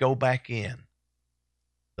 Nothing could go back in.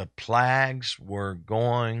 The plagues were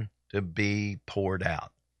going to be poured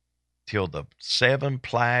out till the 7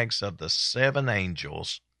 plagues of the 7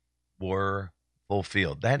 angels were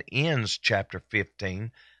fulfilled. That ends chapter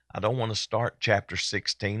 15. I don't want to start chapter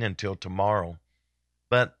 16 until tomorrow.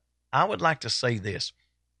 But I would like to say this.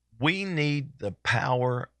 We need the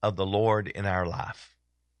power of the Lord in our life.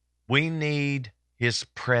 We need His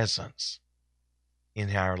presence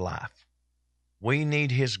in our life. We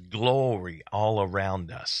need His glory all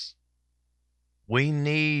around us. We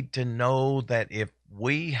need to know that if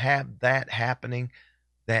we have that happening,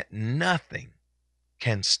 that nothing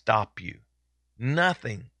can stop you.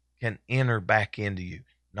 Nothing can enter back into you.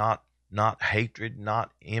 Not hatred,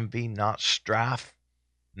 not envy, not strife.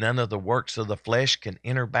 None of the works of the flesh can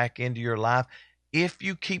enter back into your life if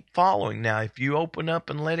you keep following. Now, if you open up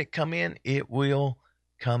and let it come in, it will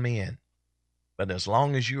come in. But as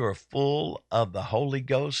long as you are full of the Holy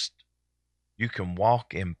Ghost, you can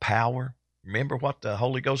walk in power. Remember what the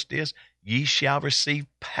Holy Ghost is? Ye shall receive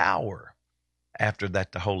power after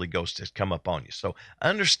that the Holy Ghost has come upon you. So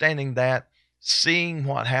understanding that, seeing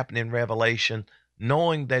what happened in Revelation,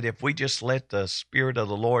 knowing that if we just let the Spirit of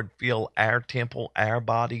the Lord fill our temple, our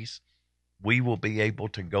bodies, we will be able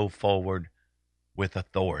to go forward with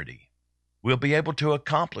authority. We'll be able to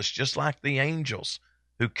accomplish just like the angels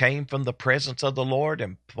who came from the presence of the Lord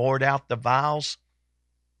and poured out the vials.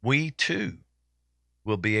 We too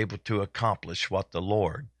will be able to accomplish what the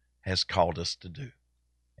Lord has called us to do.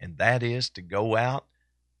 And that is to go out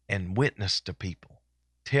and witness to people.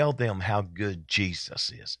 Tell them how good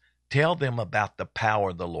Jesus is. Tell them about the power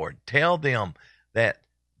of the Lord. Tell them that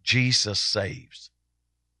Jesus saves.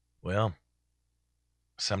 Well,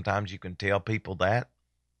 sometimes you can tell people that,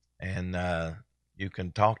 and you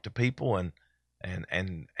can talk to people and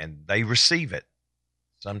they receive it.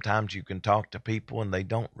 Sometimes you can talk to people and they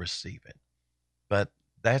don't receive it. But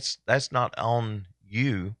that's not on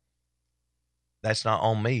you. That's not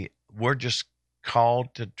on me. We're just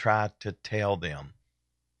called to try to tell them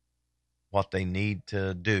what they need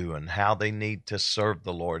to do and how they need to serve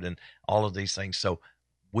the Lord and all of these things. So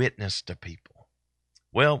witness to people.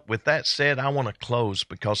 Well, with that said, I want to close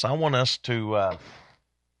because I want us to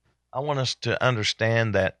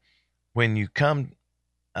understand that when you come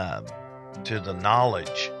to the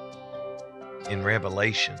knowledge in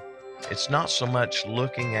Revelation, it's not so much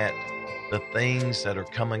looking at the things that are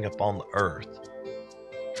coming upon the earth,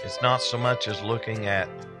 It's not so much as looking at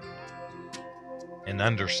and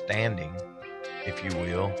understanding, if you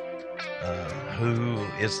will, who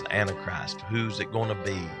is the Antichrist, who's it going to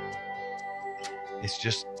be. It's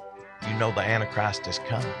just, you know, the Antichrist is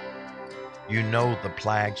coming. You know the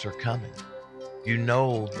plagues are coming. You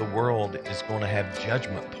know the world is going to have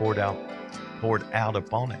judgment poured out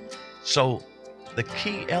upon it. So the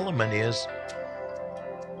key element is,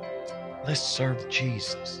 let's serve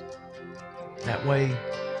Jesus. That way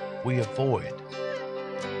we avoid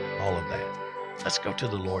all of that. Let's go to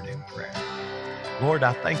the Lord in prayer. Lord,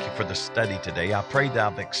 I thank you for the study today. I pray that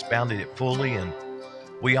I've expounded it fully, and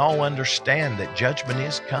we all understand that judgment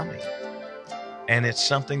is coming. And it's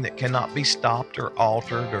something that cannot be stopped or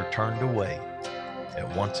altered or turned away.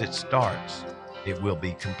 That once it starts, it will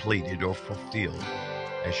be completed or fulfilled,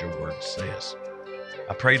 as your word says.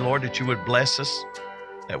 I pray, Lord, that you would bless us,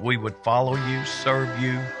 that we would follow you, serve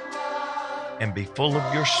you, and be full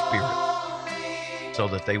of your Spirit, so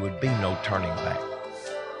that there would be no turning back.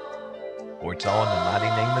 For it's all in the mighty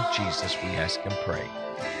name of Jesus we ask and pray.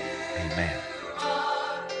 Amen.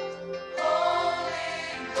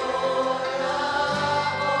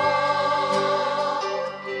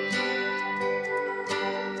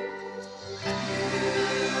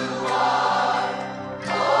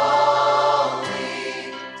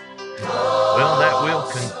 Well, that will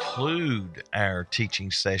conclude our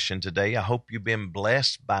teaching session today. I hope you've been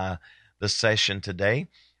blessed by the session today.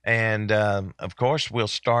 And, of course, we'll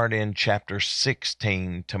start in chapter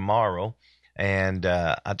 16 tomorrow. And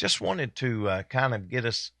I just wanted to kind of get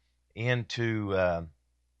us into the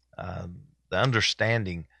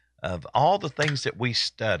understanding of all the things that we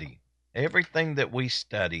study. Everything that we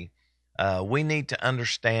study, we need to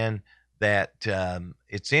understand that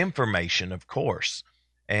it's information, of course,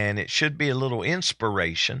 and it should be a little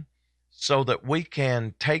inspiration so that we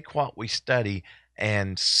can take what we study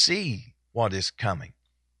and see what is coming.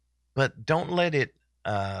 But don't let it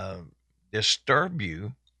disturb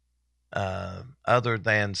you other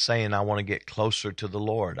than saying, I want to get closer to the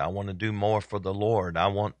Lord. I want to do more for the Lord. I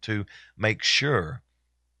want to make sure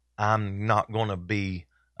I'm not going to be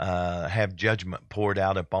have judgment poured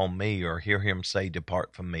out upon me or hear him say,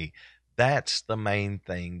 depart from me. That's the main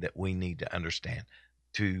thing that we need to understand.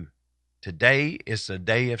 Today is the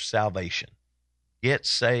day of salvation. Get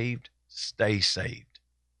saved, stay saved.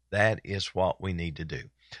 That is what we need to do.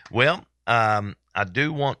 Well, I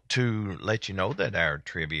do want to let you know that our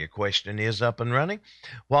trivia question is up and running.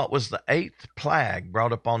 What was the 8th plague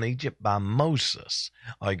brought upon Egypt by Moses?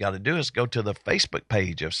 All you got to do is go to the Facebook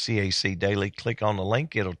page of CAC Daily, click on the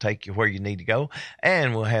link. It'll take you where you need to go,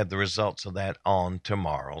 and we'll have the results of that on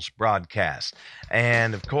tomorrow's broadcast.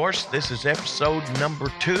 And, of course, this is episode number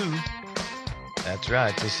 2. That's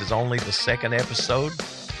right. This is only the 2nd episode.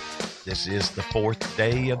 This is the 4th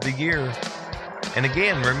day of the year. And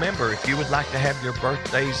again, remember, if you would like to have your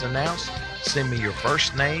birthdays announced, send me your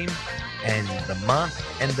first name and the month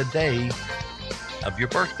and the day of your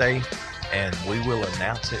birthday, and we will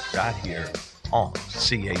announce it right here on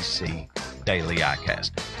CAC Daily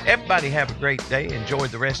iCast. Everybody have a great day. Enjoy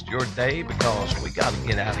the rest of your day, because we got to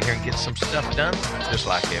get out of here and get some stuff done, just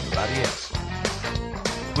like everybody else.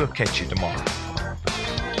 We'll catch you tomorrow.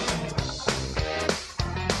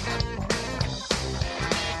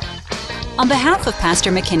 On behalf of Pastor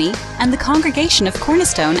McKinney and the congregation of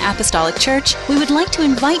Cornerstone Apostolic Church, we would like to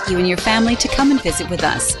invite you and your family to come and visit with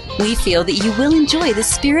us. We feel that you will enjoy the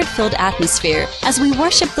Spirit-filled atmosphere as we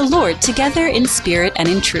worship the Lord together in spirit and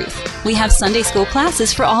in truth. We have Sunday school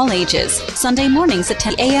classes for all ages, Sunday mornings at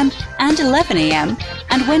 10 a.m. and 11 a.m.,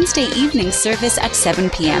 and Wednesday evening service at 7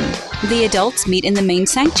 p.m. The adults meet in the main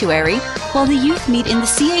sanctuary, while the youth meet in the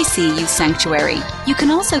CAC Youth Sanctuary. You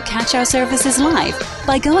can also catch our services live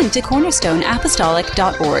by going to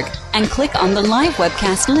cornerstoneapostolic.org and click on the live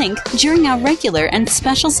webcast link during our regular and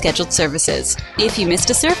special scheduled services. If you missed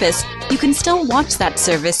a service, you can still watch that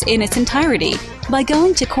service in its entirety by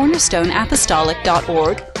going to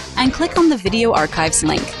cornerstoneapostolic.org and click on the video archives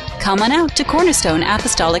link. Come on out to Cornerstone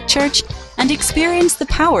Apostolic Church and experience the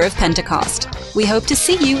power of Pentecost. We hope to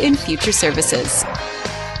see you in future services.